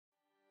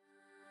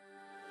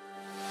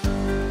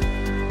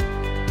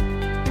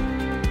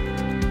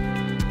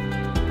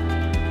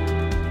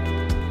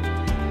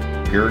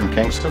here in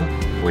Kingston.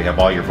 We have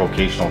all your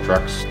vocational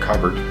trucks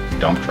covered.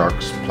 Dump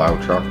trucks, plow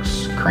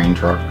trucks, crane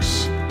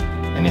trucks,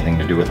 anything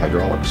to do with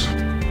hydraulics.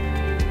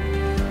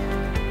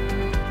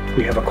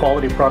 We have a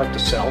quality product to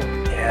sell,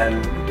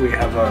 and we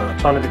have a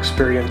ton of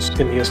experience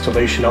in the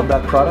installation of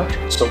that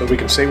product so that we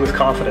can say with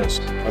confidence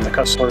when the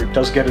customer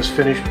does get his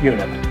finished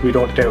unit, we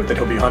don't doubt that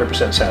he'll be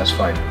 100%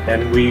 satisfied,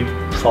 and we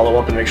follow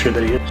up and make sure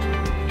that he is.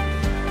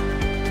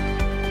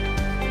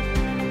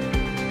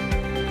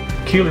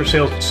 Keeler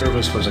Sales and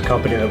Service was a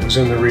company that was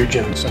in the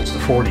region since the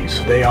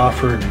 40s. They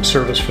offered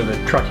service for the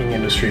trucking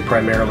industry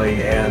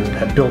primarily and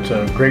had built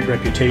a great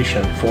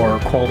reputation for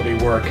quality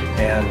work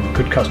and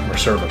good customer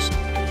service.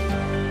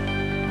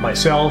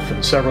 Myself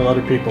and several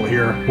other people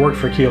here worked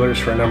for Keelers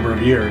for a number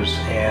of years,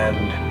 and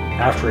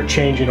after a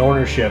change in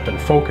ownership and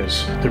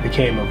focus, there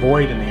became a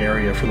void in the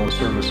area for those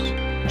services.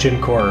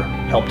 Cor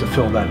helped to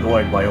fill that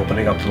void by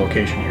opening up the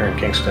location here in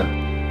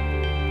Kingston.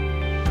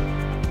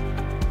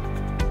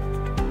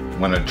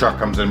 When a truck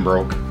comes in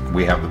broke,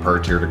 we have the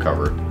parts here to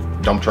cover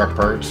it. Dump truck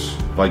parts,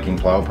 Viking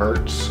plow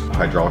parts,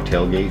 hydraulic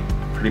tailgate,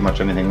 pretty much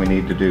anything we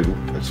need to do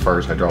as far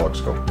as hydraulics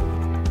go.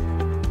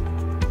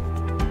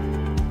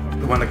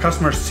 When the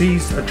customer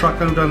sees a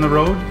truck out on the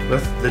road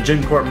with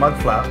the Cor mud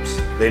flaps,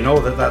 they know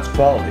that that's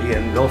quality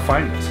and they'll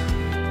find it.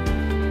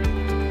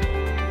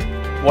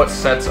 What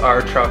sets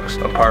our trucks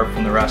apart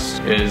from the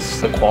rest is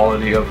the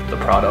quality of the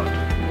product.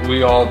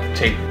 We all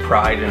take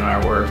pride in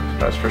our work,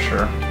 that's for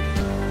sure.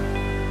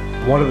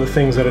 One of the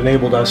things that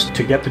enabled us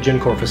to get the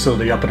Cor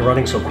facility up and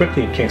running so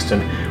quickly in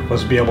Kingston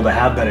was to be able to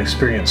have that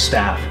experienced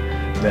staff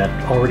that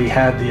already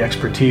had the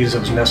expertise that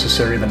was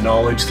necessary, the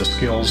knowledge, the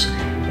skills,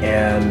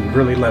 and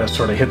really let us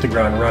sort of hit the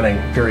ground running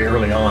very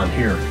early on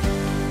here.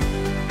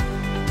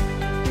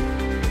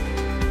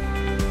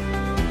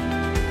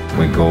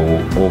 We go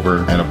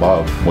over and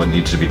above what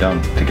needs to be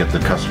done to get the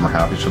customer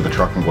happy so the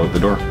truck can go out the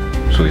door,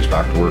 so he's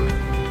back to work.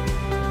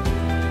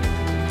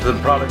 The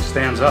product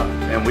stands up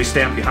and we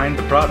stand behind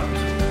the product.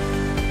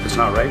 If it's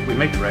not right, we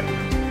make it right.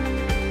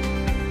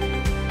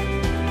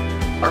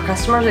 Our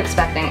customers are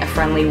expecting a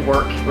friendly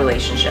work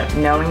relationship,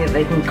 knowing that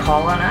they can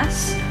call on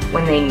us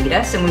when they need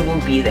us and we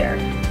will be there.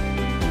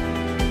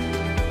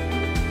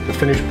 The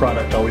finished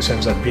product always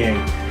ends up being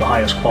the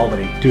highest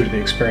quality due to the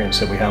experience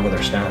that we have with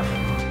our staff.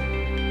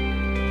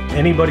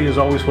 Anybody is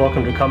always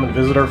welcome to come and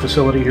visit our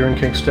facility here in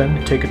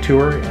Kingston, take a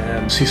tour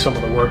and see some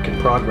of the work in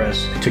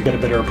progress to get a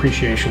better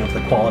appreciation of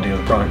the quality of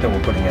the product that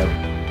we're putting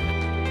out.